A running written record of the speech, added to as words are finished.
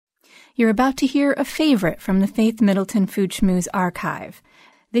You're about to hear a favorite from the Faith Middleton Food Schmooze archive.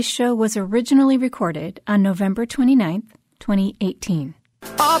 This show was originally recorded on November 29th, 2018.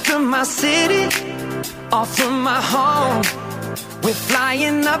 Off from my city, off from my home. We're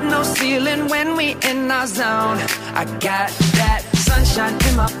flying up, no ceiling when we in our zone. I got that sunshine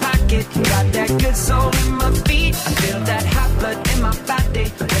in my pocket, got that good soul in my feet. I feel that hot blood in my body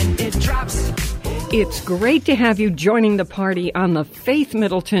when it drops. It's great to have you joining the party on the Faith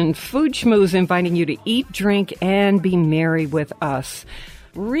Middleton Food Schmooze, inviting you to eat, drink, and be merry with us.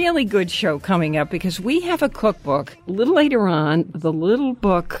 Really good show coming up because we have a cookbook a little later on, the Little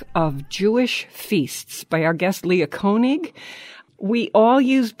Book of Jewish Feasts by our guest Leah Koenig. We all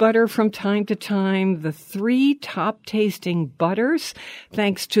use butter from time to time, the 3 top-tasting butters,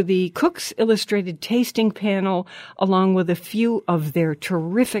 thanks to the Cook's Illustrated Tasting Panel, along with a few of their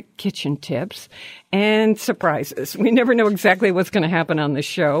terrific kitchen tips and surprises. We never know exactly what's going to happen on the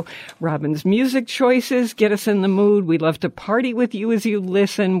show. Robin's music choices get us in the mood. We love to party with you as you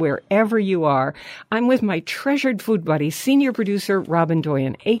listen, wherever you are. I'm with my treasured food buddy, senior producer Robin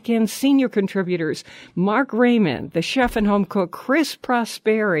Doyen-Aiken, senior contributors Mark Raymond, the chef and home cook Chris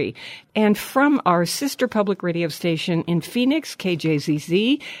Prosperi, and from our sister public radio station in Phoenix,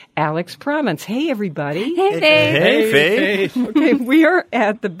 KJZZ, Alex Province. Hey, everybody. Hey, Faith. Hey, Faith. Okay, we are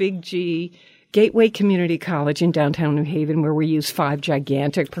at the Big G Gateway Community College in downtown New Haven, where we use 5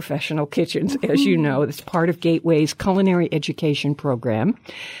 gigantic professional kitchens, as you know. It's part of Gateway's culinary education program.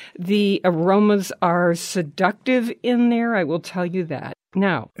 The aromas are seductive in there, I will tell you that.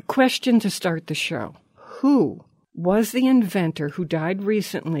 Now, a question to start the show. Who was the inventor who died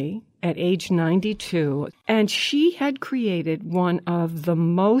recently at age 92, and she had created one of the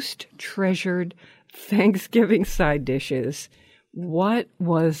most treasured Thanksgiving side dishes? What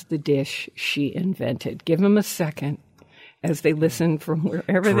was the dish she invented? Give them a second as they listen from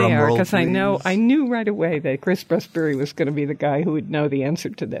wherever they are, because I knew right away that Chris Prosperi was going to be the guy who would know the answer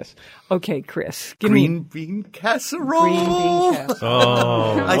to this. Okay, Chris. Green bean casserole. Green bean casserole.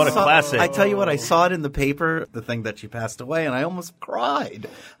 Oh, what a classic. I tell you what, I saw it in the paper, the thing that she passed away, and I almost cried.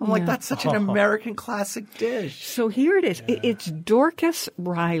 I'm like, that's such an American classic dish. So here it is. It's Dorcas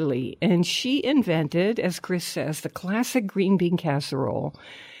Riley, and she invented, as Chris says, the classic green bean casserole.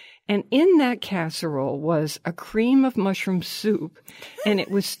 And in that casserole was a cream of mushroom soup, and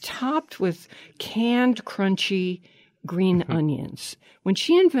it was topped with canned, crunchy green onions. When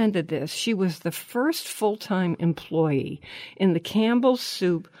she invented this, she was the first full-time employee in the Campbell's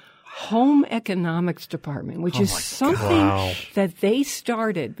Soup Home Economics Department, which is something that they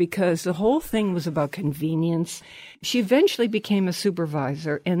started because the whole thing was about convenience. She eventually became a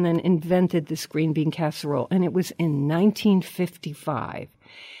supervisor and then invented this green bean casserole, and it was in 1955.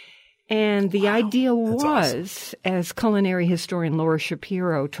 And the idea was, awesome, as culinary historian Laura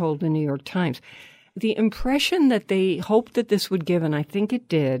Shapiro told the New York Times, the impression that they hoped that this would give, and I think it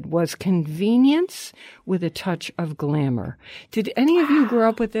did, was convenience with a touch of glamour. Did any of you grow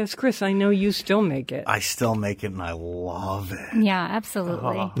up with this? Chris, I know you still make it. I still make it, and I love it. Yeah,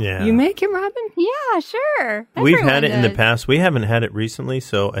 absolutely. Yeah. You make it, Robin? Yeah, sure. We've had it in the past. We haven't had it recently,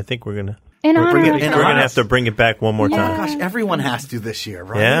 so I think we're going to have to bring it back one more time. Oh, gosh, everyone has to this year,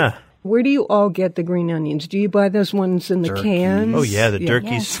 right? Yeah. Where do you all get the green onions? Do you buy those ones in the cans? Oh, yeah, the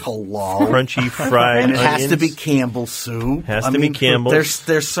Durkee's crunchy fried and it onions. has to be Campbell's soup. Has to be Campbell's.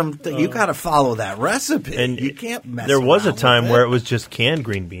 There's some, you got to follow that recipe. And you can't mess There was a around time with where it was just canned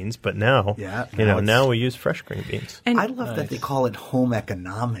green beans, but now, now we use fresh green beans. And I love that they call it home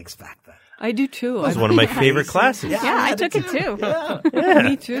economics back then. I do too. It was one of my favorite classes. Yeah, I took it too. Yeah.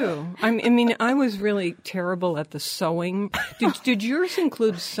 Me too. I mean, I was really terrible at the sewing. Did yours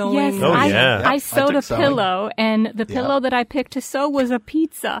include sewing? Yes, I sewed a pillow, and the pillow that I picked to sew was a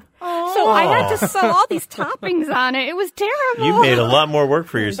pizza. Oh. So I had to sew all these toppings on it. It was terrible. You made a lot more work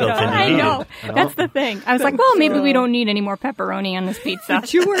for yourself than you needed. I know. That's the thing. I was like, well, maybe we don't need any more pepperoni on this pizza.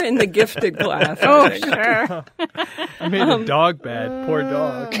 You were in the gifted class. Oh, sure. I made a dog bed. Poor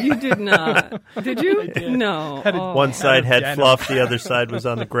dog. You did not. Did you? I did. No. One side had fluff, the other side was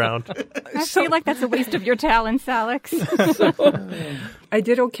on the ground. I feel like that's a waste of your talents, Alex. I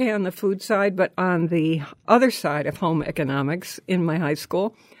did okay on the food side, but on the other side of home economics in my high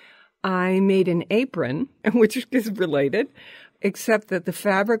school, I made an apron, which is related, except that the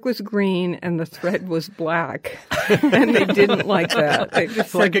fabric was green and the thread was black. And they didn't like that. They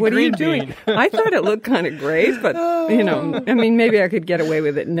just like said, what are you doing? I thought it looked kind of great, but, I mean, maybe I could get away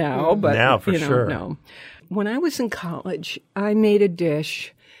with it now. But now, for sure. No. When I was in college, I made a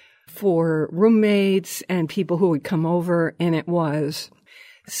dish for roommates and people who would come over, and it was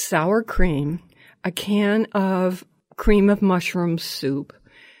sour cream, a can of cream of mushroom soup,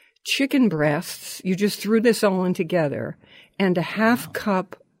 chicken breasts. You just threw this all in together, and a half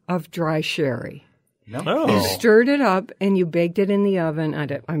cup of dry sherry. Oh. You stirred it up, and you baked it in the oven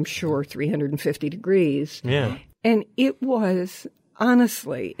at, I'm sure, 350 degrees. Yeah. And it was...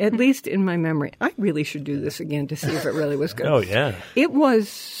 Honestly, at least in my memory, I really should do this again to see if it really was good. Oh, yeah. It was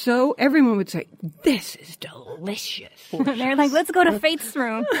so, everyone would say, this is delicious. They're like, let's go to Faith's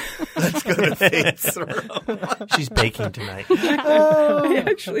room. Let's go to Faith's room. She's baking tonight. I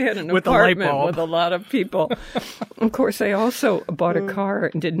actually had an With a light apartment bulb. with a lot of people. Of course, I also bought a car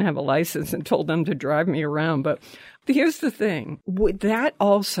and didn't have a license and told them to drive me around. But here's the thing. Would that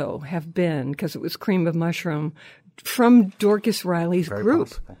also have been, because it was cream of mushroom, from Dorcas Riley's group?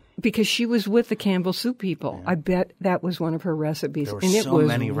 Possible. Because she was with the Campbell Soup people. I bet that was one of her recipes. There were and it so was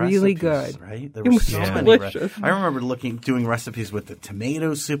many really recipes, good. right? There It were was so many delicious. I remember doing recipes with the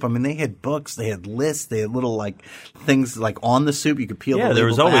tomato soup. I mean, they had books, they had lists, they had little like things like on the soup you could peel. Yeah, the there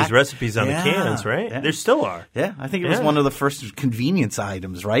was label always back. recipes on the cans, right? Yeah. There still are. Yeah, I think it was one of the first convenience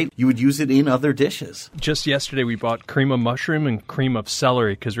items, right? You would use it in other dishes. Just yesterday, we bought cream of mushroom and cream of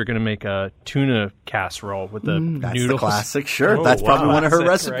celery because we're going to make a tuna casserole with the That's noodles. the classic. Sure, Oh, that's probably wow. one of her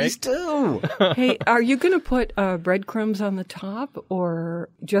Classic, recipes too. Hey, are you going to put breadcrumbs on the top or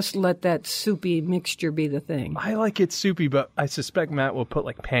just let that soupy mixture be the thing? I like it soupy, but I suspect Matt will put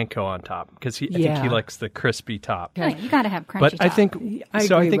like panko on top because I think he likes the crispy top. Oh, you got to have crunchy But I top. think I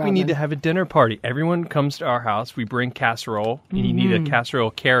so. I agree, think we need Robin. to have a dinner party. Everyone comes to our house. We bring casserole, and you need a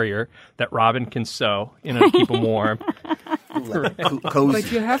casserole carrier that Robin can sew, to keep them warm. Cozy.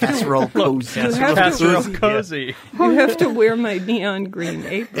 But you have to- casserole cozy. You have to- Casserole cozy. You have to wear my neon green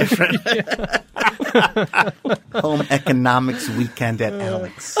apron. Home economics weekend at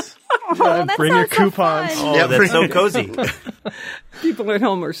Alex. Oh, that Bring your sounds so coupons. fun. Oh, Yeah, that's so cozy. People at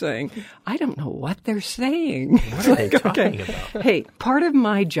home are saying, I don't know what they're saying. What are they talking about? Hey, part of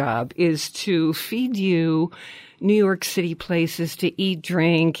my job is to feed you New York City places to eat,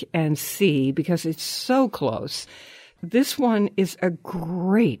 drink, and see because it's so close. This one is a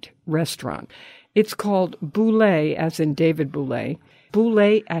great restaurant. It's called Boulé, as in David Boulé,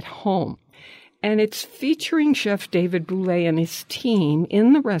 Boulé at Home. And it's featuring Chef David Boulé and his team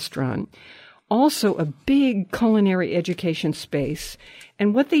in the restaurant. Also a big culinary education space.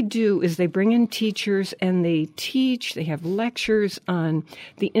 And what they do is they bring in teachers and they teach, they have lectures on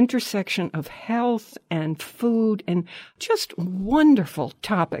the intersection of health and food and just wonderful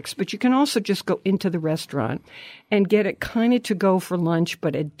topics. But you can also just go into the restaurant and get it kind of to go for lunch.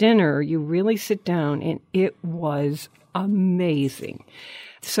 But at dinner, you really sit down and it was amazing.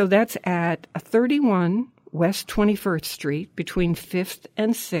 So that's at 31 West 21st Street between 5th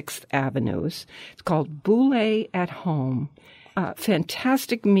and 6th Avenues. It's called Boulé at Home.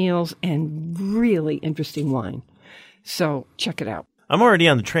 Fantastic meals and really interesting wine. So check it out. I'm already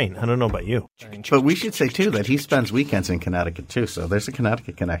on the train. I don't know about you. But we should say, too, that he spends weekends in Connecticut, too. So there's a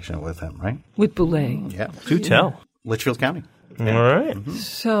Connecticut connection with him, right? With Boulé. Yeah. Do tell. Litchfield County. All right.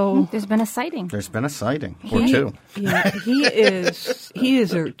 So There's been a sighting. There's been a sighting or two. yeah, he is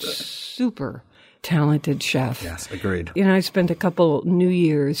a super talented chef. Yes, agreed. I spent a couple New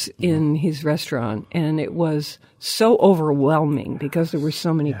Years in his restaurant, and it was so overwhelming because there were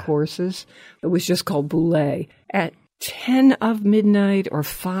so many courses. It was just called Boulé. At 10 of midnight or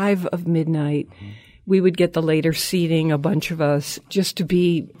 5 of midnight, we would get the later seating, a bunch of us, just to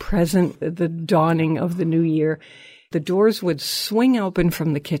be present at the dawning of the new year. The doors would swing open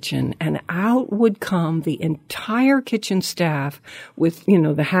from the kitchen, and out would come the entire kitchen staff with,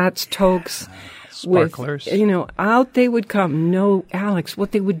 the hats, toques, Sparklers. out they would come. No, Alex,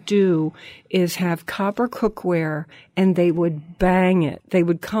 what they would do is have copper cookware, and they would bang it. They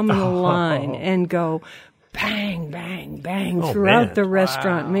would come in a line and go bang, bang, bang throughout man. the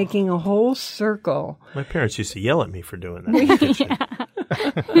restaurant, making a whole circle. My parents used to yell at me for doing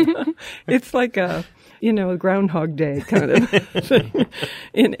that. It's like a Groundhog Day kind of thing.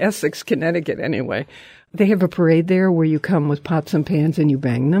 In Essex, Connecticut, anyway. They have a parade there where you come with pots and pans and you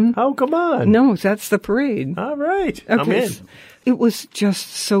bang them. Oh, come on. No, that's the parade. All right. I'm in. It was just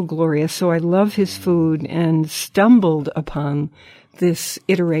so glorious. So I love his food and stumbled upon this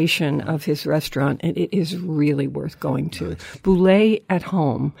iteration of his restaurant, and it is really worth going to. Boulé at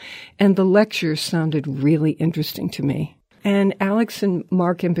Home. And the lectures sounded really interesting to me. And Alex and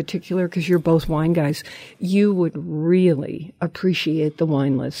Mark in particular, because you're both wine guys, you would really appreciate the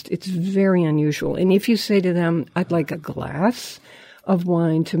wine list. It's very unusual. And if you say to them, I'd like a glass of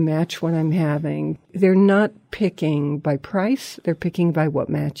wine to match what I'm having. They're not picking by price. They're picking by what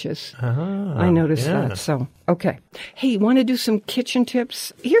matches. I noticed that. So, okay. Hey, want to do some kitchen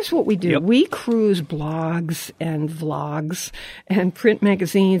tips? Here's what we do. Yep. We cruise blogs and vlogs and print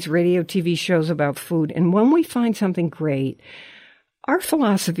magazines, radio, TV shows about food. And when we find something great, our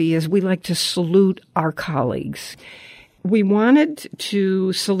philosophy is we like to salute our colleagues. We wanted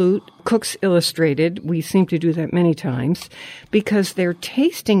to salute Cooks Illustrated. We seem to do that many times because their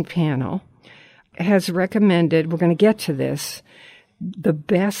tasting panel has recommended, we're going to get to this, the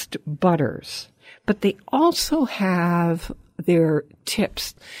best butters. But they also have their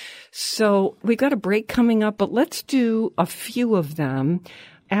tips. So we got a break coming up, but let's do a few of them.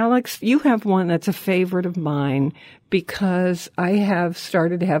 Alex, you have one that's a favorite of mine because I have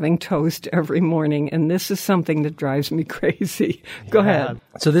started having toast every morning, and this is something that drives me crazy. Go ahead.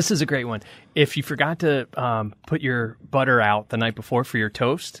 So this is a great one. If you forgot to put your butter out the night before for your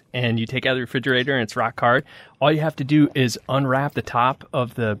toast, and you take it out of the refrigerator and it's rock hard, all you have to do is unwrap the top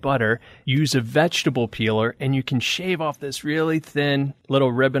of the butter, use a vegetable peeler, and you can shave off this really thin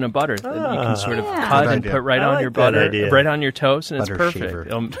little ribbon of butter that you can sort of cut and put right on your butter, right on your toast, and butter it's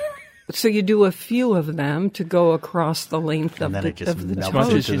perfect. So you do a few of them to go across the length of the toast. As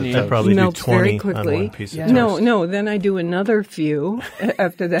much as you need. I probably do 20 very quickly. on one piece of toast. No. Then I do another few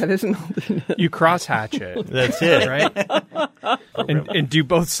after that is melted. You crosshatch it. That's it, right? and do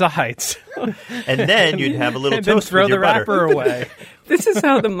both sides. And then you'd have a little and toast then throw with your the butter. wrapper away. This is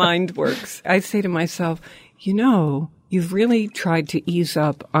how the mind works. I say to myself, you've really tried to ease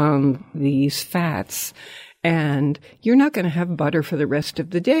up on these fats. And you're not going to have butter for the rest of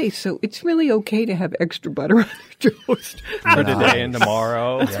the day, so it's really okay to have extra butter on your toast. For today and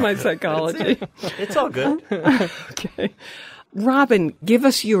tomorrow. That's my psychology. It's all good. Okay. Robin, give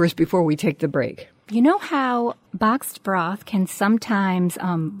us yours before we take the break. You know how boxed broth can sometimes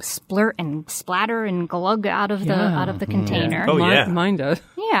splurt and splatter and glug out of the container? Oh, yeah. Mine does.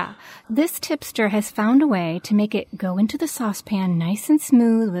 Yeah. This tipster has found a way to make it go into the saucepan nice and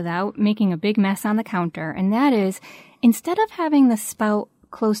smooth without making a big mess on the counter. And that is, instead of having the spout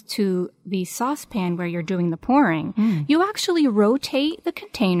close to the saucepan where you're doing the pouring, you actually rotate the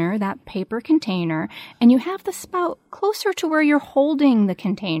container, that paper container, and you have the spout closer to where you're holding the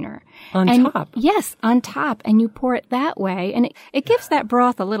container. On top? Yes, on top. And you pour it that way. And it gives that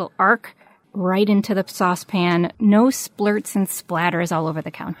broth a little arc right into the saucepan. No splurts and splatters all over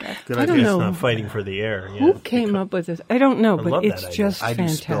the counter. Good I idea. don't know. It's not fighting for the air. Who came up with this? I don't know, I but love it's that idea. just I do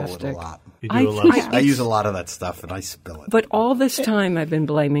fantastic. spill it a lot. You do a lot. I use a lot of that stuff, and I spill it. But all this time, I've been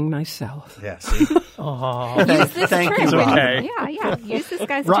blaming myself. Yeah, see? Thank you, trick. Robin. Okay. Yeah. Use this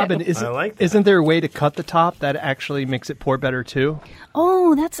guy's Robin, tip. I like that. isn't there a way to cut the top that actually makes it pour better too?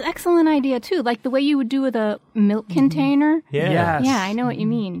 Oh, that's an excellent idea, too. Like the way you would do with a milk container. Yeah. Yes. Yeah, I know what you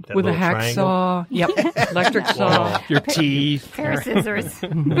mean. That With a little triangle. hacksaw. Yep. Electric saw. Your teeth. Pair of scissors.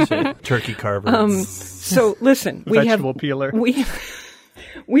 Turkey carver. So listen, Vegetable peeler.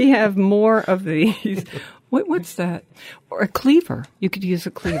 We have more of these. What's that? Or a cleaver. You could use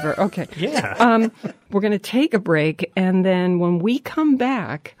a cleaver. Okay. Yeah. We're going to take a break, and then when we come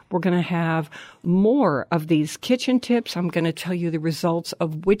back, we're going to have more of these kitchen tips. I'm going to tell you the results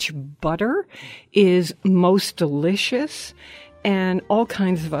of which butter is most delicious, and all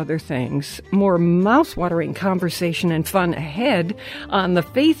kinds of other things. More mouth-watering conversation and fun ahead on the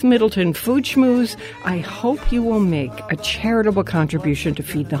Faith Middleton Food Schmooze. I hope you will make a charitable contribution to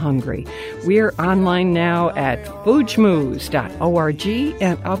feed the hungry. We're online now at foodschmooze.org,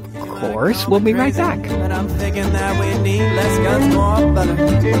 and of course, we'll be right back. But I'm thinking that we need less guns, more butter.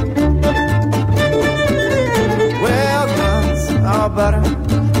 Well, guns, all butter.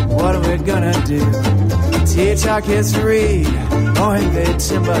 What are we gonna do? Teach our kids to read, or invade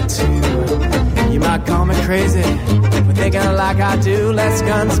Timbuktu. You might call me crazy for thinking like I do. Less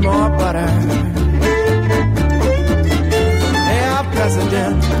guns, more butter. Hey, our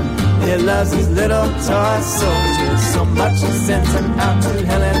president, he loves his little toy soldiers so much he sends them out to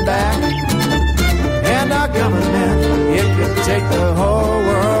hell and back. And our government, it could take the whole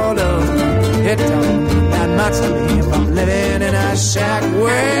world over. It don't mean that much to me if I'm living in a shack.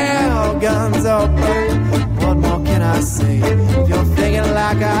 Well, guns are butter. What more can I say? If you're thinking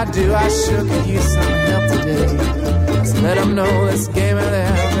like I do, I sure could use some help today. Just let them know this game of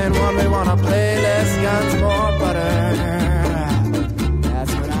theirs and one we want to play. Less guns, more butter.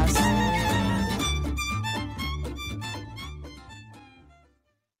 That's what I say.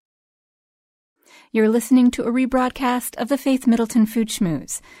 You're listening to a rebroadcast of the Faith Middleton Food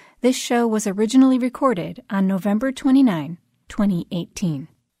Schmooze. This show was originally recorded on November 29, 2018.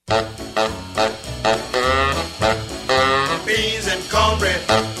 Beans and corn. cornbread.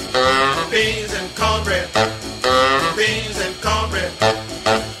 Beans and cornbread. Beans and cornbread.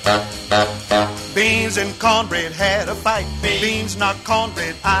 Beans and cornbread had a fight. Beans knocked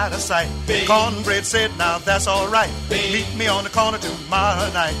cornbread out of sight. Cornbread said, now that's all right. Meet me on the corner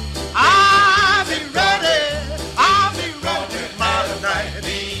tomorrow night. I'll be ready. I'll be ready tomorrow night.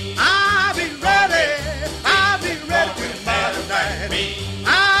 I'll be ready. I'll be ready tomorrow night.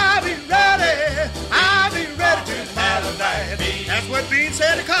 I'll be ready. I'll be ready tomorrow night. That's what Beans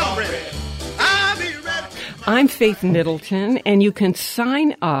said to cornbread. I'll be ready. I'm Faith Middleton, and you can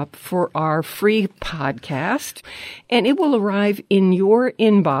sign up for our free podcast, and it will arrive in your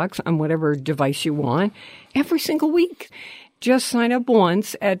inbox on whatever device you want every single week. Just sign up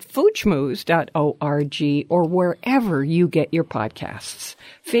once at foodschmooze.org or wherever you get your podcasts.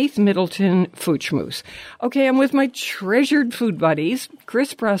 Faith Middleton, Food Schmooze. Okay, I'm with my treasured food buddies,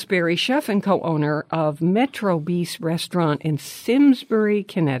 Chris Prosperi, chef and co-owner of Metro Beast Restaurant in Simsbury,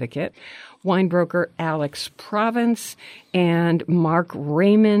 Connecticut, wine broker Alex Province, and Mark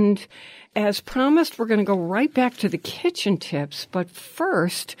Raymond. As promised, we're going to go right back to the kitchen tips, but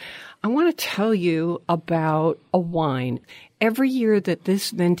first, I want to tell you about a wine. Every year that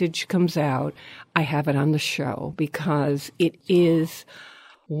this vintage comes out, I have it on the show because it is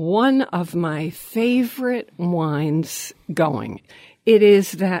one of my favorite wines going. It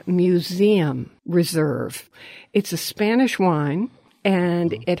is that Museum Reserve. It's a Spanish wine,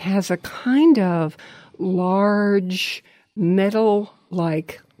 and it has a kind of large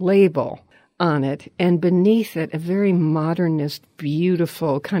metal-like label on it, and beneath it, a very modernist,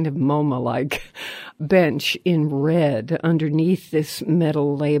 beautiful, kind of MoMA-like bench in red underneath this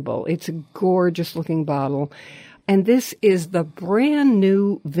metal label. It's a gorgeous-looking bottle, and this is the brand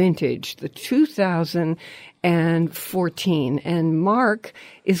new vintage, the 2014, and Mark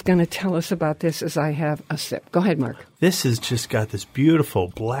is going to tell us about this as I have a sip. Go ahead, Mark. This has just got this beautiful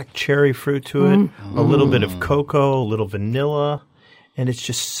black cherry fruit to it, a little bit of cocoa, a little vanilla, and it's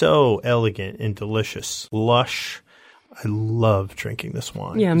just so elegant and delicious, lush. I love drinking this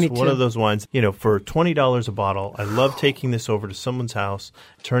wine. Yeah, me too. It's one of those wines, for $20 a bottle. I love taking this over to someone's house,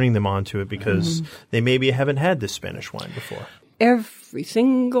 turning them onto it because they maybe haven't had this Spanish wine before. Every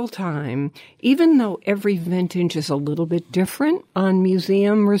single time, even though every vintage is a little bit different on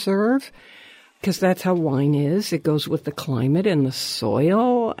Museum Reserve, because that's how wine is. It goes with the climate and the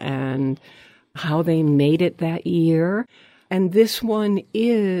soil and how they made it that year. And this one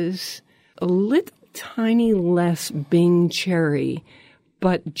is a little tiny less Bing cherry,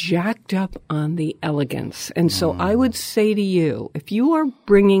 but jacked up on the elegance. And so I would say to you, if you are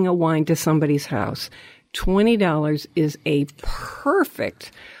bringing a wine to somebody's house, $20 is a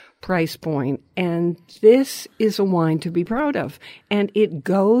perfect price point. And this is a wine to be proud of. And it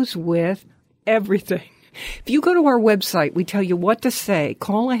goes with everything. If you go to our website, we tell you what to say.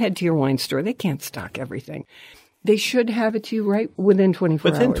 Call ahead to your wine store. They can't stock everything. They should have it to you right within 24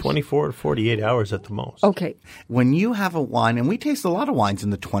 hours. Within 24 to 48 hours at the most. Okay. When you have a wine, and we taste a lot of wines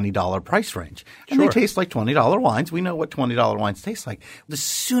in the $20 price range, and they taste like $20 wines. We know what $20 wines taste like. As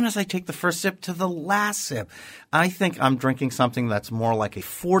soon as I take the first sip to the last sip, I think I'm drinking something that's more like a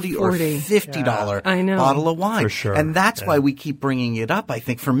 $40 or $50 bottle of wine. For sure. And that's why we keep bringing it up, I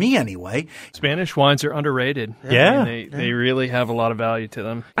think, for me anyway. Spanish wines are underrated. Yeah. I mean, they really have a lot of value to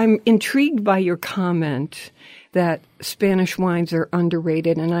them. I'm intrigued by your comment that Spanish wines are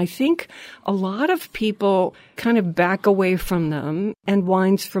underrated. And I think a lot of people kind of back away from them and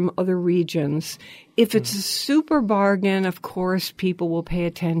wines from other regions. If it's a super bargain, of course, people will pay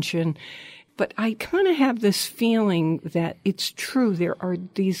attention. But I kind of have this feeling that it's true. There are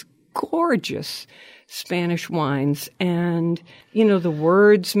these gorgeous Spanish wines, and, the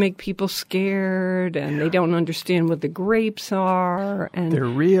words make people scared, and they don't understand what the grapes are. And they're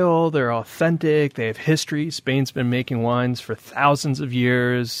real, they're authentic, they have history. Spain's been making wines for thousands of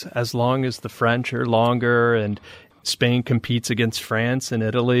years, as long as the French are longer, and Spain competes against France and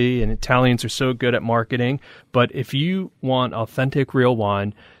Italy, and Italians are so good at marketing. But if you want authentic, real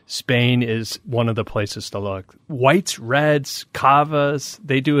wine, Spain is one of the places to look. Whites, reds, cavas,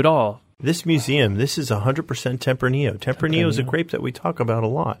 they do it all. This museum, this is 100% Tempranillo. Tempranillo is a grape that we talk about a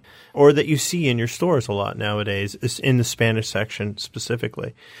lot, or that you see in your stores a lot nowadays, in the Spanish section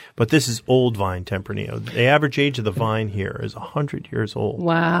specifically. But this is old vine Tempranillo. The average age of the vine here is 100 years old.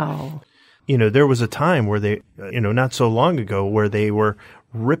 wow. There was a time where they, not so long ago, where they were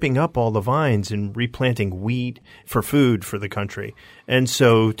ripping up all the vines and replanting wheat for food for the country. And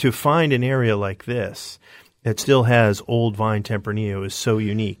so to find an area like this that still has old vine Tempranillo is so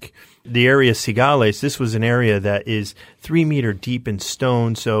unique. The area Cigales, this was an area that is 3 meter deep in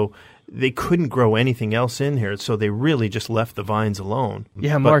stone, so they couldn't grow anything else in here, so they really just left the vines alone.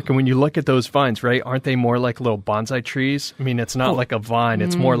 Yeah, Mark, and when you look at those vines, right, aren't they more like little bonsai trees? I mean, it's not like a vine.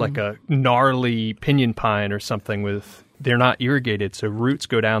 It's more like a gnarly pinyon pine or something with... They're not irrigated, so roots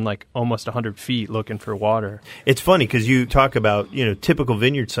go down like almost 100 feet looking for water. It's funny because you talk about, typical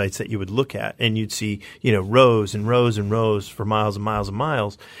vineyard sites that you would look at, and you'd see, rows and rows and rows for miles and miles and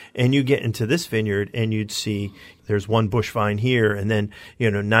miles. And you get into this vineyard and you'd see there's one bush vine here, and then,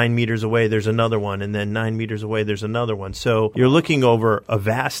 9 meters away there's another one, and then 9 meters away there's another one. So you're looking over a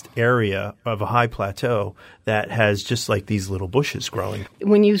vast area of a high plateau that has just like these little bushes growing.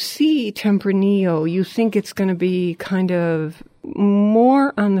 When you see Tempranillo, you think it's going to be kind of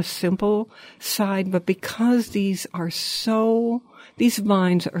more on the simple side, but because these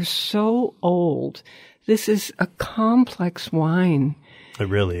vines are so old, this is a complex wine. It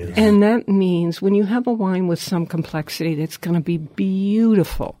really is. And that means when you have a wine with some complexity that's going to be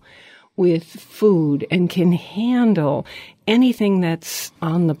beautiful with food and can handle anything that's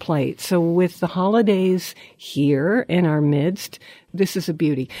on the plate. So with the holidays here in our midst, this is a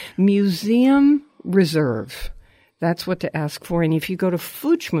beauty. Museum Reserve. That's what to ask for. And if you go to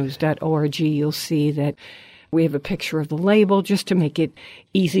foodschmooze.org, you'll see that we have a picture of the label just to make it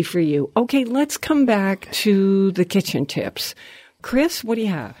easy for you. Okay, let's come back to the kitchen tips. Chris, what do you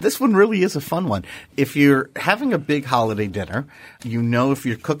have? This one really is a fun one. If you're having a big holiday dinner, if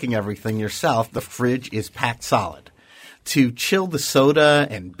you're cooking everything yourself, the fridge is packed solid. To chill the soda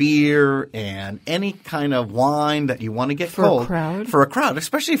and beer and any kind of wine that you want to get cold. For a crowd,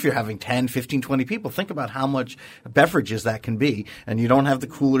 especially if you're having 10, 15, 20 people. Think about how much beverages that can be, and you don't have the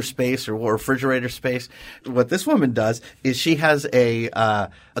cooler space or refrigerator space. What this woman does is she has a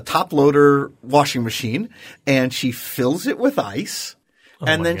top loader washing machine, and she fills it with ice.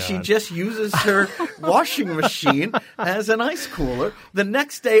 And then she just uses her washing machine as an ice cooler. The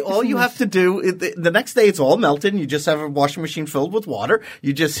next day, all you have to do – the next day it's all melted, and you just have a washing machine filled with water.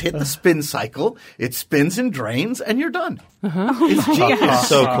 You just hit the spin cycle. It spins and drains, and you're done. It's genius. It's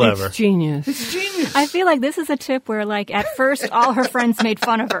so clever. It's genius. It's genius. I feel like this is a tip where, at first, all her friends made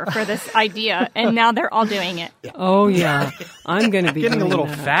fun of her for this idea, and now they're all doing it. Oh, yeah. I'm going to be getting a little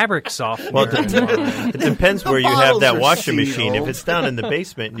that. fabric softener. Well, it depends where you have that washing machine. If it's down in the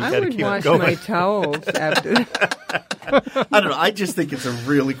basement, you got to keep it going. I would wash my towels after. I don't know. I just think it's a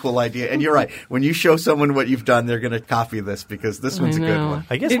really cool idea. And you're right. When you show someone what you've done, they're going to copy this because this one's a good one.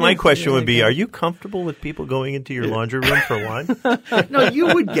 I guess my question would be, are you comfortable with people going into your laundry room for wine? No,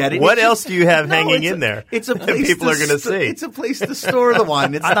 you would get it. What else do you have hanging in there? It's a place people are going to see. It's a place to store the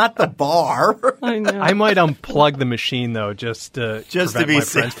wine. It's not the bar. I know. I might unplug the machine, though, just to prevent my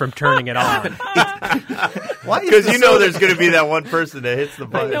friends from turning it on. Because there's going to be that one person that hits the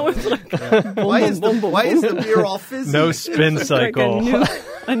button. I know, it's like why is the beer all fizzy? No spin cycle. Like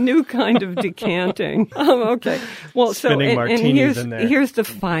a new kind of decanting. Okay. Well, Spinning martinis in there. Here's the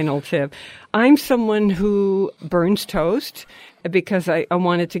final tip. I'm someone who burns toast because I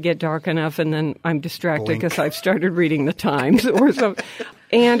want it to get dark enough, and then I'm distracted because I've started reading the Times or something.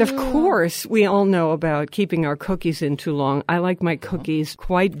 And, of course, we all know about keeping our cookies in too long. I like my cookies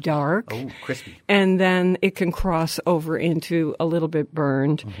quite dark. Oh, crispy. And then it can cross over into a little bit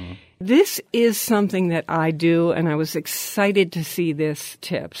burned. Mm-hmm. This is something that I do, and I was excited to see this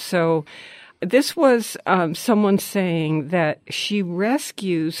tip. So this was someone saying that she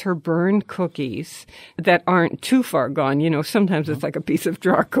rescues her burned cookies that aren't too far gone. Sometimes it's like a piece of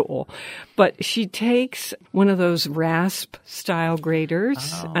charcoal. But she takes one of those rasp-style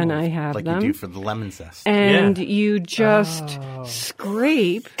graters, and I have like them. Like you do for the lemon zest. And you just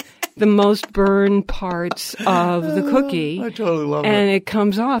scrape the most burned parts of the cookie. I totally love and it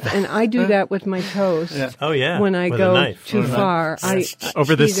comes off. And I do that with my toast. Yeah. Oh, yeah. When I go too far.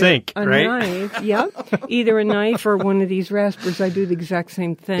 Over the sink, right? Knife, yep. Either a knife or one of these raspers. I do the exact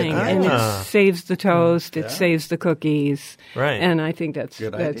same thing. And it saves the toast. It saves the cookies. Right. And I think that's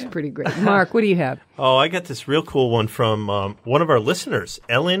pretty great. Mark, what do you have? Oh, I got this real cool one from one of our listeners,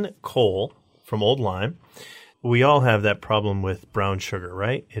 Ellen Cole from Old Lyme. We all have that problem with brown sugar,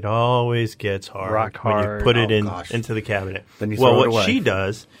 right? It always gets hard, rock hard when you put it into the cabinet. Then you throw it away. What she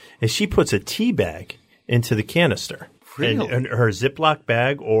does is she puts a tea bag into the canister. Really? And her Ziploc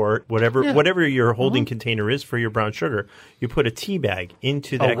bag or whatever your holding container is for your brown sugar, you put a tea bag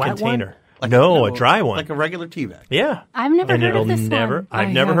into that container. No, a dry one. Like a regular tea bag. Yeah. I've never heard of this one. I've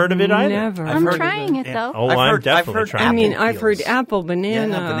never heard of it either. Never. I'm trying it, though. Oh, I'm definitely trying it. I mean, I've heard apple,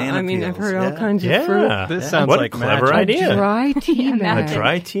 banana. banana I've heard peels, all kinds of fruit. This sounds what like a clever magic. idea. Dry tea bag. A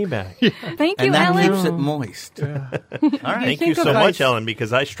dry tea bag. Thank you, And that Ellen. keeps it moist. All right. Thank you so much, Ellen,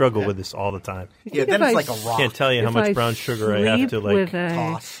 because I struggle with this all the time. Yeah, then it's like a rock. Can't tell you how If much brown sugar I have to with like a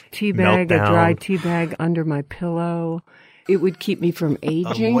toss, tea melt bag, a dry down. tea bag under my pillow, it would keep me from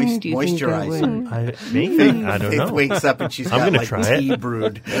aging. Do you think that moisturizer. would? Maybe. I don't Faith know. wakes up and she's I'm got gonna like try tea it.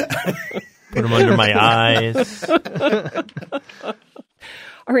 brewed. Put them under my eyes.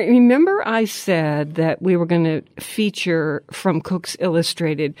 All right, remember I said that we were going to feature from Cooks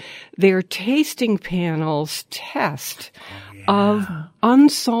Illustrated their tasting panels test of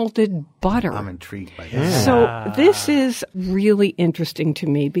unsalted butter. I'm intrigued by that. So this is really interesting to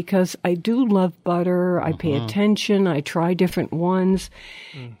me because I do love butter. I pay attention. I try different ones.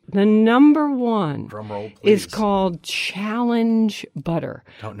 The number one Drum roll, is please. called Challenge Butter.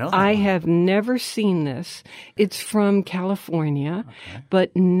 Don't know that I one. have never seen this. It's from California,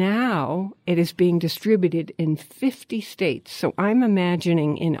 but now it is being distributed in 50 states. So I'm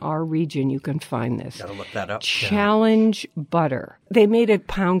imagining in our region you can find this. Gotta look that up. Challenge Butter. They made a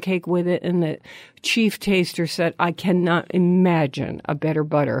pound cake with it, and the chief taster said, I cannot imagine a better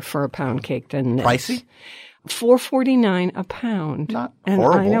butter for a pound cake than this. Pricey? $4.49 a pound. Not and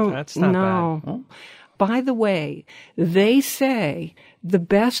horrible. I don't That's not know. By the way, they say the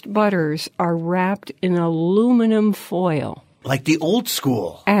best butters are wrapped in aluminum foil Like the old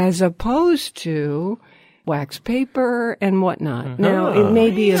school. as opposed to wax paper and whatnot. Now, it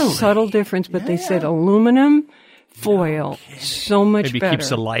may be a subtle difference, but they said aluminum foil, so much Maybe better. keeps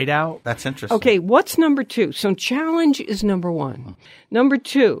the light out. That's interesting. Okay, what's number two? So Challenge is number one. Number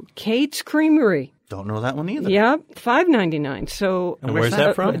two, Kate's Creamery. Don't know that one either. Yep, $5.99. So And where's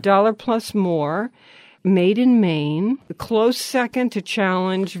that from? $1 plus more. Made in Maine. A close second to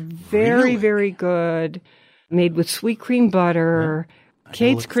Challenge. Very, Really? very good. Made with sweet cream butter.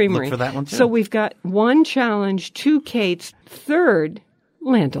 Kate's look Creamery. for that one, too. So we've got one Challenge, two Kate's, third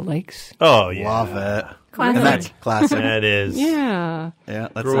Land O'Lakes. Oh, yeah. Love it. Classic. And that's classic. That is. Yeah. Yeah,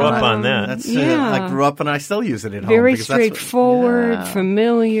 that's Grew up on that. That's Yeah. I grew up and I still use it at home. Very because that's what- straightforward, yeah.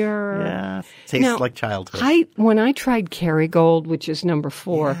 familiar. Yeah, tastes Now, like childhood. When I tried Kerrygold, which is number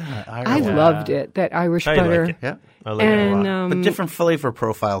 4, Yeah, I Irish. loved it. That Irish I butter. like it. Yeah, I like it a lot. but different flavor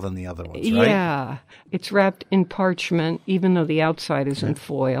profile than the other ones, right? Yeah, it's wrapped in parchment, even though the outside is in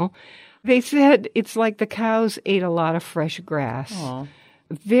foil. They said it's like the cows ate a lot of fresh grass.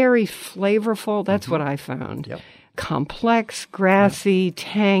 Very flavorful. That's what I found. Yep. Complex, grassy,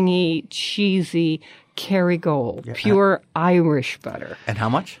 tangy, cheesy. Kerrygold, pure Irish butter. And how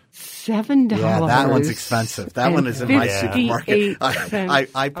much? $7. Yeah, that one's expensive. That one is in my 58 supermarket. I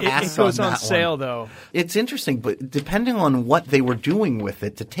cents. pass It goes on on that sale, one. though. It's interesting, but depending on what they were doing with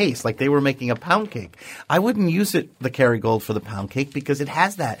it to taste, like they were making a pound cake, I wouldn't use it, the Kerrygold, for the pound cake because it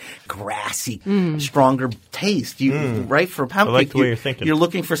has that grassy, stronger taste. Right? For a pound I like cake, the way you're thinking. you're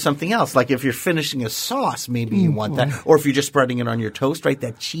looking for something else. Like if you're finishing a sauce, maybe you want that. Or if you're just spreading it on your toast, right?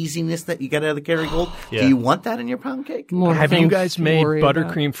 That cheesiness that you get out of the Kerrygold. Yeah. Do you want that in your pound cake? More Have you things guys to made worry about.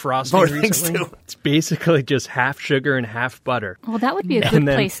 buttercream frosting More things recently? too. It's basically just half sugar and half butter. Well, that would be a And good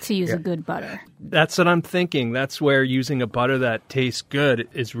then- place to use a good butter. That's what I'm thinking. That's where using a butter that tastes good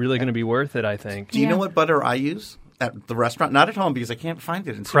is really going to be worth it, I think. Do you know Yeah. what butter I use at the restaurant? Not at home because I can't find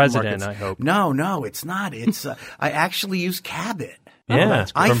it in President, supermarkets. I hope. No, it's not. It's I actually use Cabot. Yeah.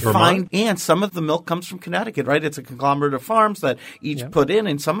 I From Vermont? find, and some of the milk comes from Connecticut, right? It's a conglomerate of farms that each put in,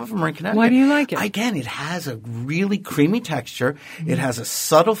 and some of them are in Connecticut. Why do you like it? Again, it has a really creamy texture. It has a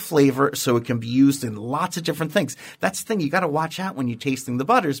subtle flavor, so it can be used in lots of different things. That's the thing you got to watch out when you're tasting the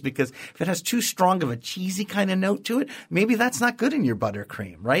butters, because if it has too strong of a cheesy kind of note to it, maybe that's not good in your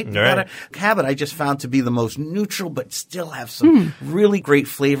buttercream, right? You Right. gotta, Cabot, I just found to be the most neutral, but still have some really great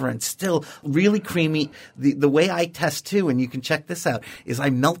flavor and still really creamy. The way I test too, and you can check this out, is I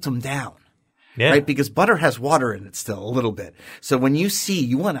melt them down. Yeah. Right? Because butter has water in it still a little bit. So when you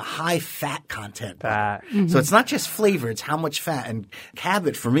want a high fat content butter. Fat. So it's not just flavor, it's how much fat. And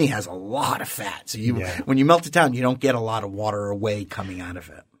Cabot for me has a lot of fat. So when you melt it down, you don't get a lot of water or whey coming out of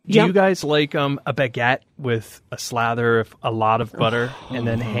it. Do you guys like a baguette with a slather of a lot of butter and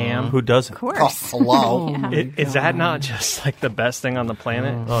then ham? Who doesn't? Of course. Oh, hello. Is that not just like the best thing on the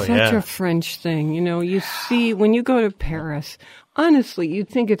planet? Oh, Such yeah. a French thing. You know, you see, when you go to Paris, honestly, you'd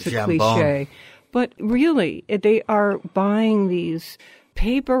think it's a Jambon. cliche. But really, they are buying these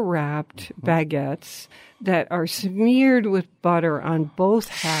paper-wrapped baguettes that are smeared with butter on both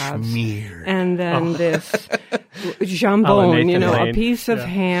halves. Smeared. And then this jambon, Nathan a Lane. piece of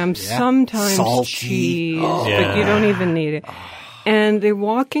ham, sometimes Salty. cheese, but you don't even need it. And they're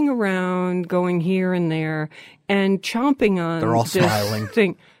walking around, going here and there, and chomping on They're all this smiling.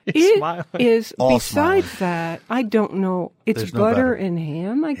 thing. smiling. Is, All besides smiling. that, I don't know. It's There's no butter butter. and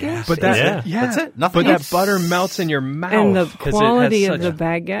ham, I guess. But that, That's it. Nothing But else. that butter melts in your mouth. And the 'cause it quality has of the such-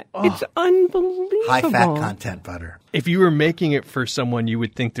 baguette, it's unbelievable. High fat content butter. If you were making it for someone, you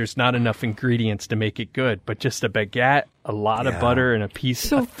would think there's not enough ingredients to make it good. But just a baguette, a lot of butter, and a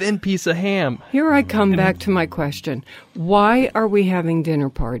thin piece of ham. Here I come back to my question. Why are we having dinner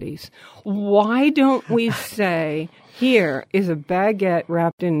parties? Why don't we say, here is a baguette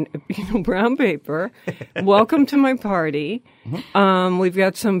wrapped in brown paper. Welcome to my party. We've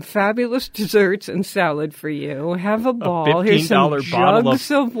got some fabulous desserts and salad for you. Have a ball. Here's some $15 bottle jugs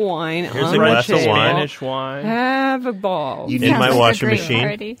of wine Here's on a the glass of table. wine. Spanish wine. Have a ball. You In need my Sounds like a washing great machine.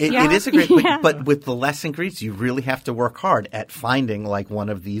 party. It Yeah. is a great, Yeah. but with the less ingredients, you really have to work hard at finding like one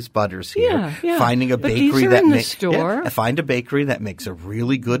of these butters here. Yeah. Finding a But these bakery are that in the makes store. find a bakery that makes a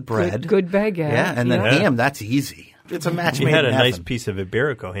really good bread. Good baguette. Yeah, and then Yeah. ham. That's easy. It's a match You made had in a nice heaven. piece of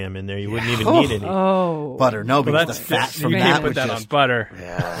Iberico ham in there. You wouldn't even need any. Oh, butter. No, Well, because that's the fat from you that can't was put that just on butter.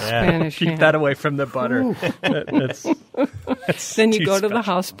 Spanish Keep ham. that away from the butter. That's Then you too go to the special.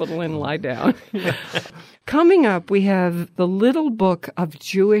 hospital and lie down. Coming up, we have the Little Book of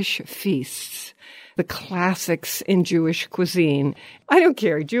Jewish Feasts, the classics in Jewish cuisine. I don't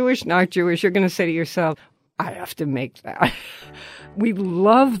care, Jewish, not Jewish. You're going to say to yourself, I have to make that. We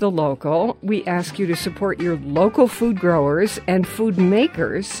love the local. We ask you to support your local food growers and food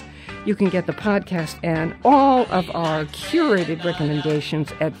makers. You can get the podcast and all of our curated recommendations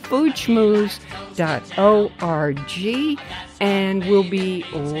at foodschmooze.org. And we'll be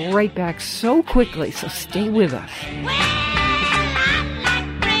right back so quickly, so stay with us.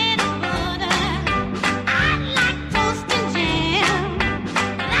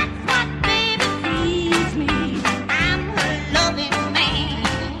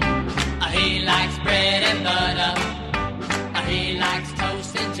 He likes bread and butter. He likes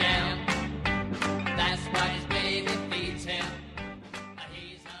toast and jam. That's what his baby feeds him.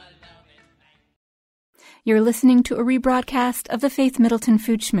 He's a loving man. You're listening to a rebroadcast of the Faith Middleton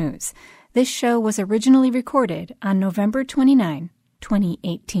Food Schmooze. This show was originally recorded on November 29,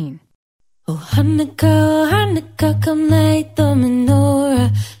 2018. Oh, Hanukkah, Hanukkah, come light the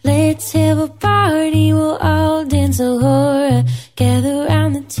menorah. Let's have a party, we'll all dance a hora. Gather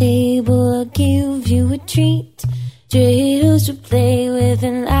round the table, I'll give you a treat. Dreidels to play with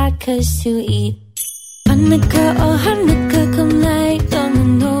and latkes to eat. Hanukkah, oh Hanukkah, come light the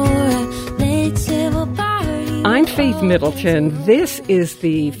menorah. Let's have a party. I'm Faith Middleton. This is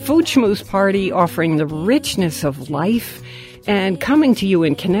the Food Schmooze Party, offering the richness of life and coming to you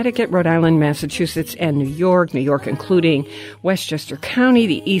in Connecticut, Rhode Island, Massachusetts, and New York including Westchester County,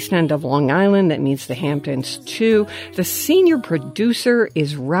 the east end of Long Island. That means the Hamptons, too. The senior producer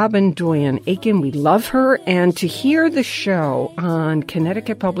is Robin Doyen Aiken. We love her. And to hear the show on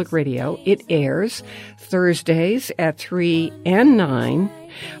Connecticut Public Radio, it airs Thursdays at 3 and 9.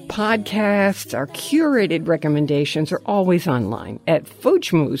 Podcasts, our curated recommendations are always online at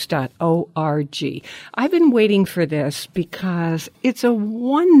foodschmooze.org. I've been waiting for this because it's a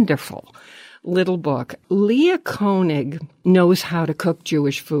wonderful little book. Leah Koenig knows how to cook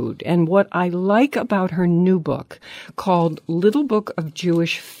Jewish food. And what I like about her new book called Little Book of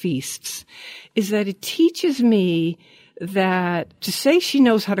Jewish Feasts is that it teaches me that to say she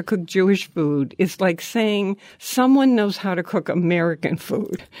knows how to cook Jewish food is like saying someone knows how to cook American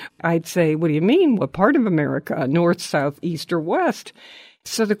food. I'd say, what do you mean? What part of America? North, south, east, or west?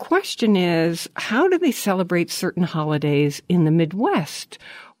 So the question is, how do they celebrate certain holidays in the Midwest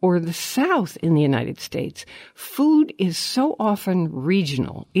or the South in the United States? Food is so often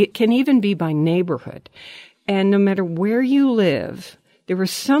regional. It can even be by neighborhood. And no matter where you live, there are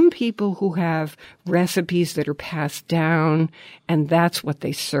some people who have recipes that are passed down, and that's what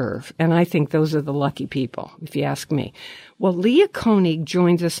they serve. And I think those are the lucky people, if you ask me. Well, Leah Koenig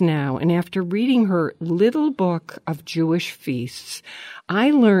joins us now, and after reading her Little Book of Jewish Feasts,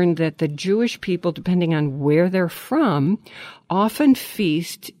 I learned that the Jewish people, depending on where they're from, often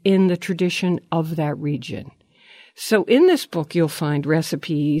feast in the tradition of that region. So in this book, you'll find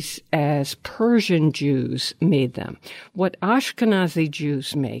recipes as Persian Jews made them, what Ashkenazi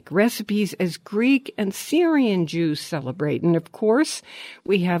Jews make, recipes as Greek and Syrian Jews celebrate. And of course,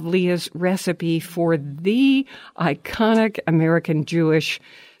 we have Leah's recipe for the iconic American Jewish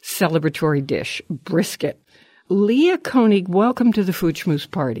celebratory dish, brisket. Leah Koenig, welcome to the Food Schmooze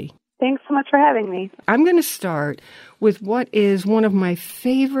Party. Thanks so much for having me. I'm going to start with what is one of my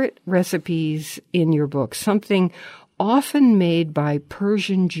favorite recipes in your book, something often made by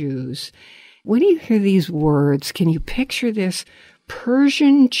Persian Jews. When you hear these words, can you picture this?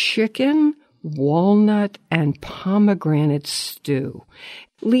 Persian chicken, walnut, and pomegranate stew.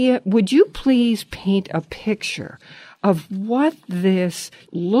 Leah, would you please paint a picture of what this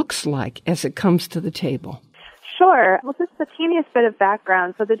looks like as it comes to the table? Sure. Well, just the teeniest bit of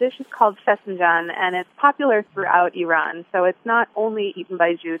background. So the dish is called fesenjan, and it's popular throughout Iran. So it's not only eaten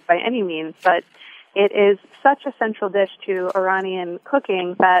by Jews by any means, but it is such a central dish to Iranian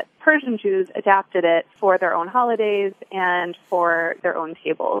cooking that Persian Jews adapted it for their own holidays and for their own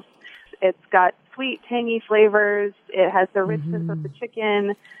tables. It's got sweet, tangy flavors. It has the richness of the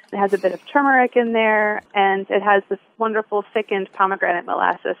chicken. It has a bit of turmeric in there, and it has this wonderful thickened pomegranate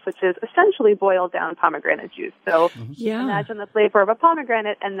molasses, which is essentially boiled down pomegranate juice. So imagine the flavor of a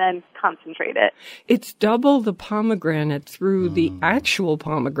pomegranate and then concentrate it. It's double the pomegranate through the actual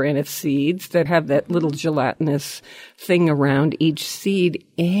pomegranate seeds that have that little gelatinous thing around each seed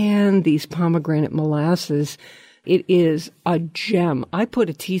and these pomegranate molasses. It is a gem. I put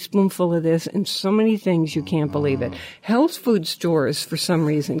a teaspoonful of this in so many things you can't believe it. Health food stores, for some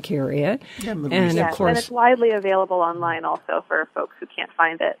reason, carry it. And of course, and it's widely available online also for folks who can't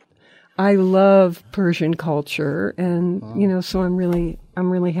find it. I love Persian culture, and so I'm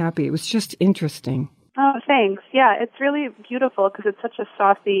really happy. It was just interesting. Oh, thanks. Yeah, it's really beautiful because it's such a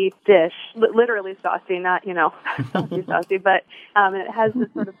saucy dish, literally saucy, not, saucy, but it has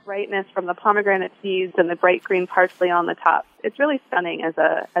this sort of brightness from the pomegranate seeds and the bright green parsley on the top. It's really stunning as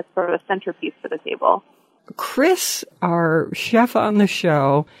sort of a centerpiece for the table. Chris, our chef on the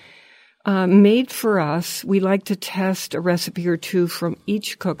show, made for us. We like to test a recipe or two from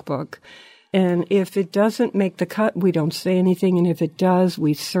each cookbook. And if it doesn't make the cut, we don't say anything. And if it does,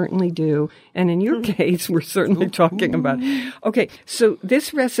 we certainly do. And in your case, we're certainly talking about it. Okay, so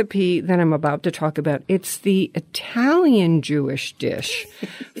this recipe that I'm about to talk about, it's the Italian Jewish dish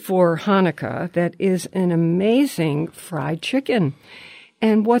for Hanukkah that is an amazing fried chicken.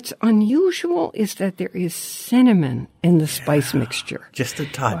 And what's unusual is that there is cinnamon in the spice mixture. Just a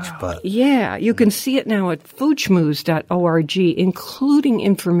touch, but... Yeah, you can see it now at foodschmooze.org, including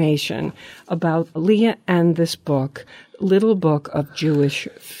information about Leah and this book, Little Book of Jewish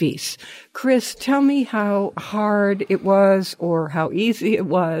Feasts. Chris, tell me how hard it was or how easy it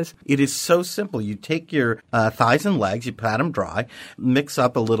was. It is so simple. You take your thighs and legs, you pat them dry, mix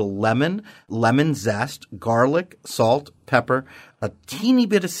up a little lemon zest, garlic, salt, pepper, a teeny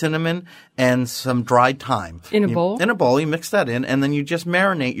bit of cinnamon, and some dried thyme. In a bowl? In a bowl, you mix that in, and then you just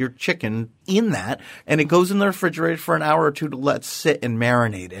marinate your chicken in that, and it goes in the refrigerator for an hour or two to let sit and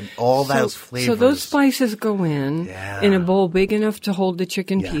marinate, and all those flavors. So those spices go in a bowl big enough to hold the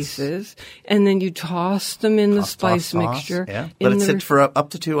chicken pieces, and then you toss them in the spice mixture. Yeah. Let it sit for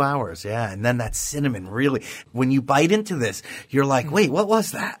up to 2 hours, and then that cinnamon really, when you bite into this, you're like, wait, what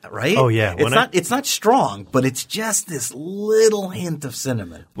was that, right? Oh, yeah. It's not strong, but it's just this little hint of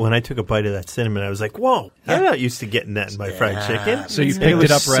cinnamon. When I took a bite of that cinnamon, I was like, whoa, I'm not used to getting that in my fried chicken. So you picked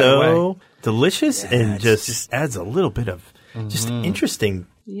it up right away. So delicious and just adds a little bit of just interesting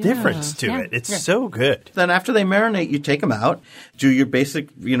difference to it. It's so good. Then after they marinate, you take them out, do your basic,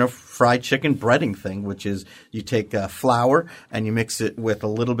 fried chicken breading thing, which is you take flour and you mix it with a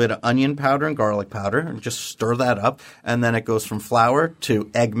little bit of onion powder and garlic powder and just stir that up. And then it goes from flour to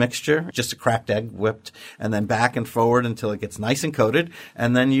egg mixture, just a cracked egg whipped, and then back and forward until it gets nice and coated.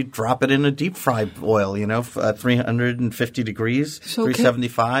 And then you drop it in a deep fried oil, 350 degrees, so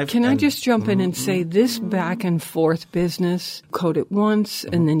 375. Can I just jump in and say this back and forth business, coat it once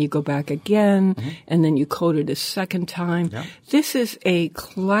and then you go back again and then you coat it a second time. Yeah. This is a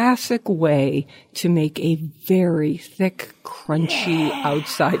classic way to make a very thick, crunchy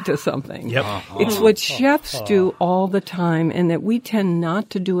outside to something. Yep. It's what chefs do all the time and that we tend not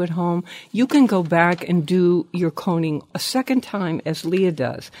to do at home. You can go back and do your coating a second time as Leah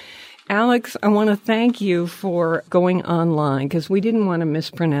does. Alex, I want to thank you for going online because we didn't want to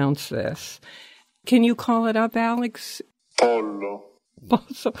mispronounce this. Can you call it up, Alex? Pollo.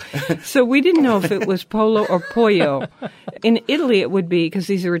 So we didn't know if it was pollo or pollo. In Italy, it would be, because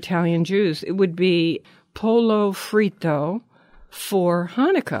these are Italian Jews, it would be pollo fritto for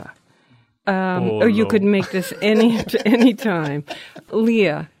Hanukkah. Or you could make this any time.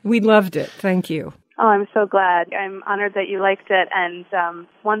 Leah, we loved it. Thank you. Oh, I'm so glad. I'm honored that you liked it. And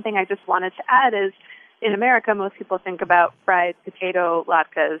one thing I just wanted to add is, in America, most people think about fried potato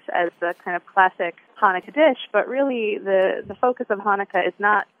latkes as the kind of classic Hanukkah dish, but really the focus of Hanukkah is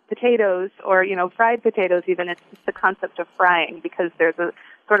not potatoes or, fried potatoes even. It's just the concept of frying, because there's a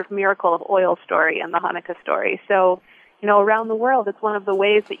sort of miracle of oil story in the Hanukkah story. So, around the world, it's one of the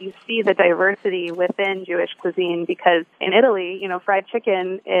ways that you see the diversity within Jewish cuisine, because in Italy, fried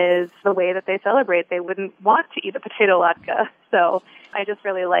chicken is the way that they celebrate. They wouldn't want to eat a potato latke. So I just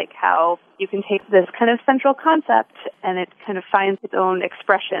really like how you can take this kind of central concept and it kind of finds its own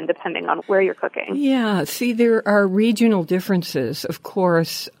expression depending on where you're cooking. Yeah. See, there are regional differences. Of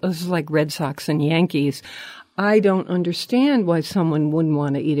course, it's like Red Sox and Yankees. I don't understand why someone wouldn't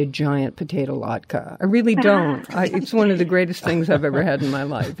want to eat a giant potato latke. I really don't. It's one of the greatest things I've ever had in my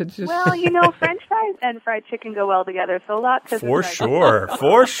life. It's just Well, French fries and fried chicken go well together, so latkes. For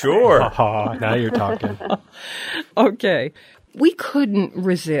sure. Oh, now you're talking. Okay. We couldn't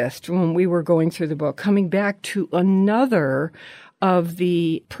resist, when we were going through the book, coming back to another of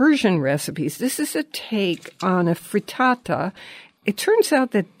the Persian recipes. This is a take on a frittata. It turns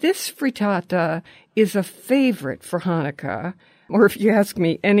out that this frittata is a favorite for Hanukkah, or if you ask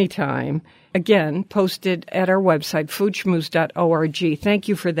me anytime, again, posted at our website, foodschmooze.org. Thank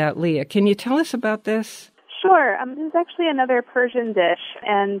you for that, Leah. Can you tell us about this? Sure. This is actually another Persian dish,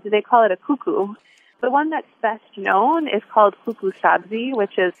 and they call it a kuku. The one that's best known is called kuku sabzi,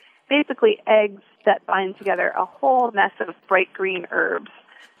 which is basically eggs that bind together a whole mess of bright green herbs,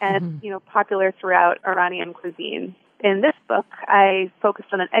 and it's, popular throughout Iranian cuisine. In this book, I focused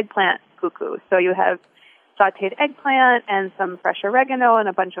on an eggplant kuku. So you have sautéed eggplant and some fresh oregano and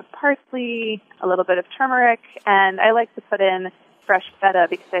a bunch of parsley, a little bit of turmeric, and I like to put in fresh feta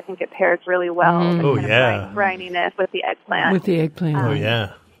because I think it pairs really well. The kind of brininess with the eggplant. With the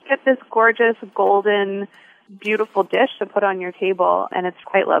eggplant. Get this gorgeous, golden, beautiful dish to put on your table, and it's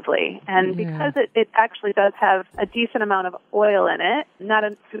quite lovely. And because it actually does have a decent amount of oil in it, not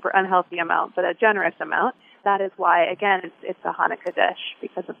a super unhealthy amount, but a generous amount, that is why, again, it's a Hanukkah dish,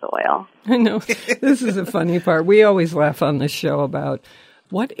 because of the oil. I know. This is a funny part. We always laugh on this show about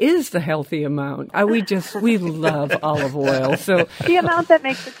what is the healthy amount. We love olive oil. So the amount that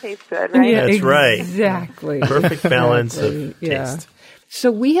makes it taste good, right? Yeah, that's right. Exactly. Perfect balance of taste. So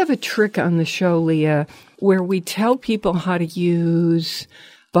we have a trick on the show, Leah, where we tell people how to use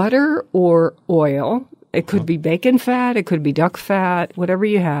butter or oil. It could be bacon fat, it could be duck fat, whatever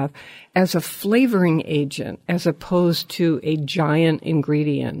you have, as a flavoring agent as opposed to a giant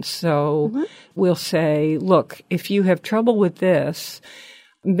ingredient. So we'll say, look, if you have trouble with this,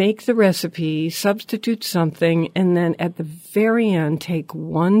 make the recipe, substitute something, and then at the very end, take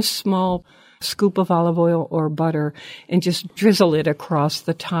one small scoop of olive oil or butter and just drizzle it across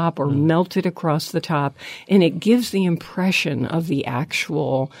the top or melt it across the top. And it gives the impression of the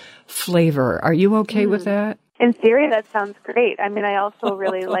actual flavor. Are you okay with that? In theory, that sounds great. I mean, I also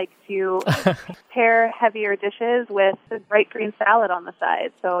really like to pair heavier dishes with a bright green salad on the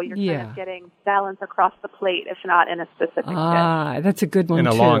side. So you're kind of getting balance across the plate, if not in a specific dish. That's a good one, And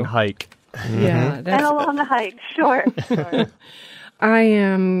too. a long hike. Yeah. And a long hike, sure. I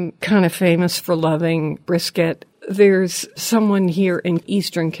am kind of famous for loving brisket. There's someone here in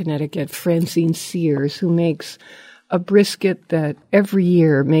Eastern Connecticut, Francine Sears, who makes a brisket that every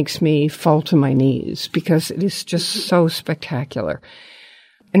year makes me fall to my knees because it is just so spectacular.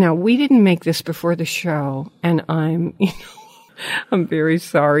 Now, we didn't make this before the show, and I'm very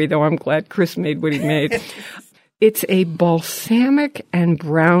sorry, though I'm glad Chris made what he made. It's a balsamic and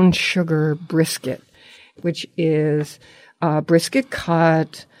brown sugar brisket, which is brisket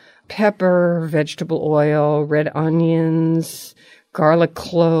cut, pepper, vegetable oil, red onions, garlic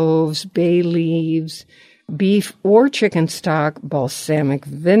cloves, bay leaves, beef or chicken stock, balsamic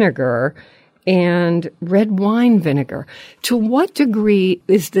vinegar, and red wine vinegar. To what degree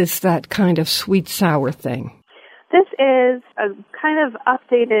is this that kind of sweet sour thing? This is a kind of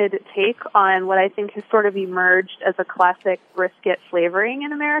updated take on what I think has sort of emerged as a classic brisket flavoring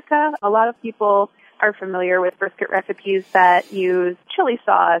in America. A lot of people are familiar with brisket recipes that use chili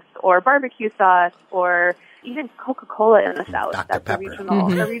sauce or barbecue sauce or even Coca-Cola in the South. That's a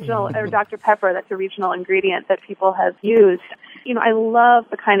regional, or Dr. Pepper, that's a regional ingredient that people have used. I love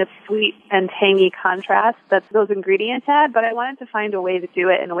the kind of sweet and tangy contrast that those ingredients had, but I wanted to find a way to do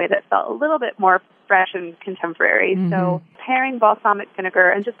it in a way that felt a little bit more fresh and contemporary. So pairing balsamic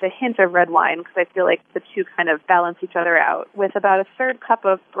vinegar and just a hint of red wine, because I feel like the two kind of balance each other out, with about a third cup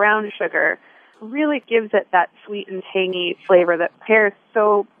of brown sugar, really gives it that sweet and tangy flavor that pairs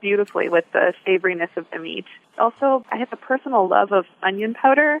so beautifully with the savoriness of the meat. Also, I have a personal love of onion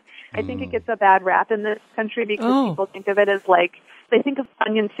powder. I think it gets a bad rap in this country because people think of it as like They think of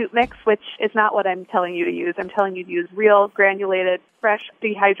onion soup mix, which is not what I'm telling you to use. I'm telling you to use real granulated, fresh,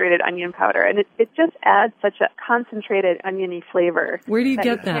 dehydrated onion powder. And it just adds such a concentrated oniony flavor. Where do you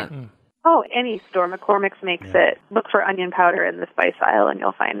get that? Oh, any store. McCormick's makes it. Look for onion powder in the spice aisle and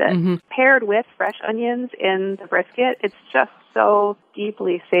you'll find it. Paired with fresh onions in the brisket, it's just so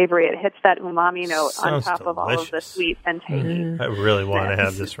deeply savory. It hits that umami note on top of all of the sweet and tangy. I really want to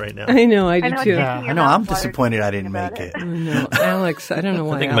have this right now. I know, I do too. I know, I'm disappointed I didn't make it. No, Alex, I don't know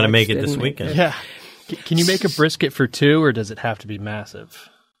why. I think I'm going to make it this weekend. Yeah. Can you make a brisket for two, or does it have to be massive?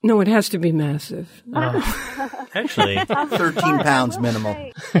 No, it has to be massive. Actually, 13 pounds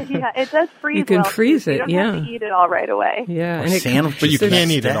minimum. Yeah, it does freeze. You can well, freeze so it, you don't yeah. have to eat it all right away. Yeah, But you can't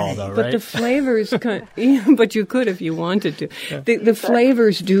eat it all, though, right? But the flavors, but you could if you wanted to. Yeah. The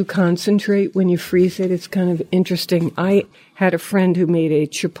flavors do concentrate when you freeze it. It's kind of interesting. I had a friend who made a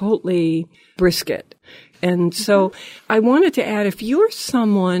chipotle brisket. And so I wanted to add, if you're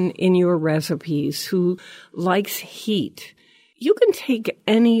someone in your recipes who likes heat, you can take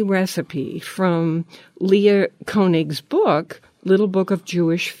any recipe from Leah Koenig's book, Little Book of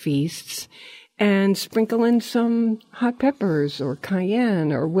Jewish Feasts, and sprinkle in some hot peppers or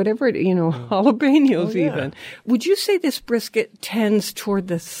cayenne or whatever, jalapenos even. Would you say this brisket tends toward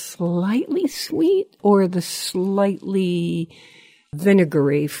the slightly sweet or the slightly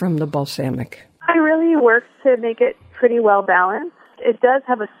vinegary from the balsamic? I really work to make it pretty well balanced. It does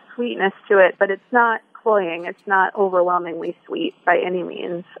have a sweetness to it, but it's not cloying. It's not overwhelmingly sweet by any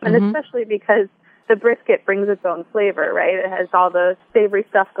means. And especially because the brisket brings its own flavor, right? It has all the savory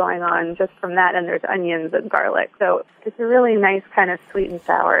stuff going on just from that, and there's onions and garlic. So it's a really nice kind of sweet and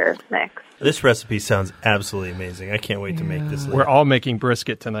sour mix. This recipe sounds absolutely amazing. I can't wait to make this. We're all making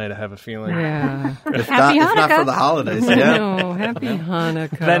brisket tonight, I have a feeling. Yeah. If not for the holidays, yeah. No, happy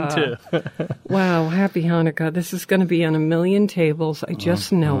Hanukkah. Then too. Wow, happy Hanukkah. This is going to be on a million tables. I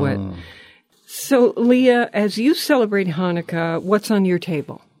just know it. So, Leah, as you celebrate Hanukkah, what's on your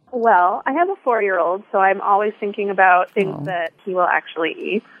table? Well, I have a 4-year-old, so I'm always thinking about things that he will actually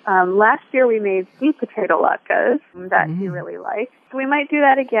eat. Last year we made sweet potato latkes that he really liked. So we might do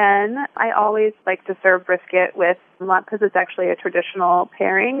that again. I always like to serve brisket with latkes. It's actually a traditional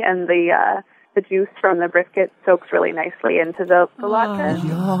pairing, and the juice from the brisket soaks really nicely into the latkes.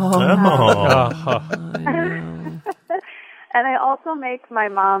 And I also make my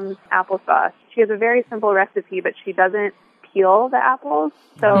mom's applesauce. She has a very simple recipe, but she doesn't peel the apples.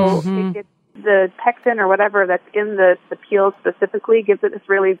 So it gets the pectin or whatever that's in the peel specifically gives it this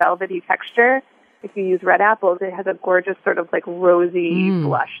really velvety texture. If you use red apples, it has a gorgeous sort of like rosy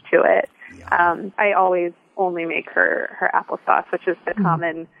blush to it. I always only make her applesauce, which is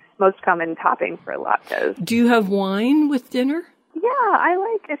the most common topping for latkes. Do you have wine with dinner? Yeah,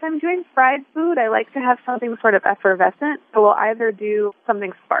 if I'm doing fried food, I like to have something sort of effervescent. So we'll either do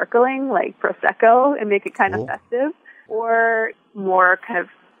something sparkling like Prosecco and make it kind of festive, or more kind of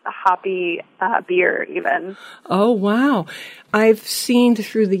hoppy beer even. Oh, wow. I've seen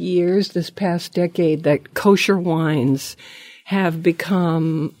through the years, this past decade, that kosher wines have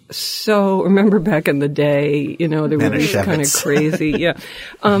become so, remember back in the day, they were these kind of crazy,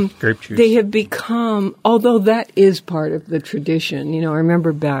 grape juice. They have become, although that is part of the tradition, I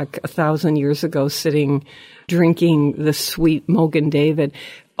remember back 1,000 years ago drinking the sweet Mogen David.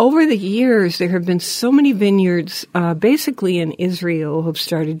 Over the years, there have been so many vineyards, basically in Israel, who've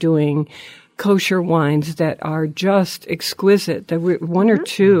started doing kosher wines that are just exquisite. There were one or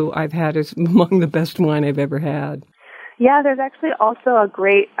two I've had as among the best wine I've ever had. Yeah, there's actually also a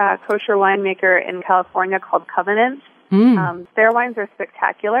great kosher winemaker in California called Covenant. Their wines are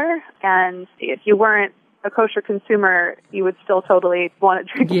spectacular, and if you weren't a kosher consumer, you would still totally want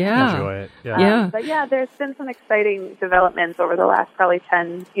to drink it. Enjoy it. Yeah. But there's been some exciting developments over the last probably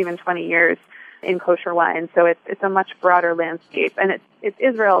 10, even 20 years in kosher wine. So it's a much broader landscape. And it's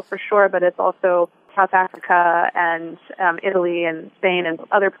Israel for sure, but it's also South Africa and Italy and Spain and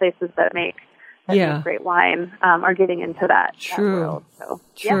other places that make great wine are getting into that world. So,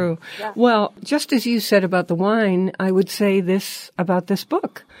 True. Yeah. Well, just as you said about the wine, I would say this about this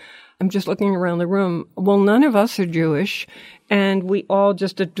book. I'm just looking around the room. Well, none of us are Jewish, and we all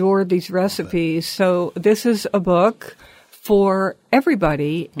just adore these recipes. So this is a book for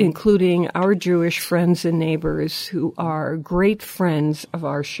everybody, including our Jewish friends and neighbors who are great friends of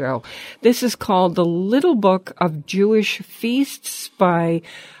our show. This is called The Little Book of Jewish Feasts by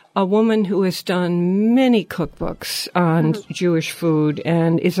a woman who has done many cookbooks on Jewish food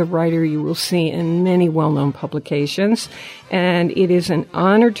and is a writer you will see in many well-known publications. And it is an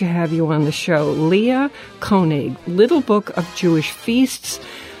honor to have you on the show. Leah Koenig, Little Book of Jewish Feasts.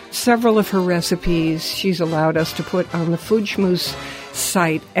 Several of her recipes she's allowed us to put on the Food Schmooze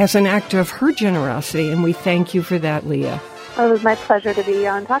site as an act of her generosity, and we thank you for that, Leah. Oh, it was my pleasure to be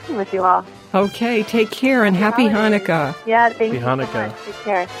on talking with you all. Okay, take care and happy Hanukkah. Yeah, thank you so Hanukkah. much. Take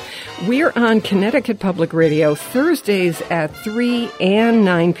care. We're on Connecticut Public Radio Thursdays at 3 and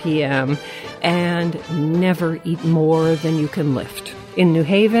 9 p.m. and never eat more than you can lift. In New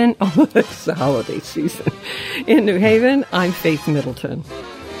Haven, oh, it's the holiday season. In New Haven, I'm Faith Middleton.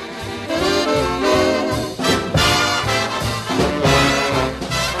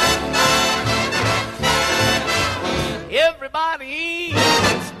 Everybody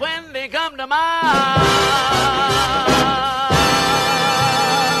eats when they come to mind.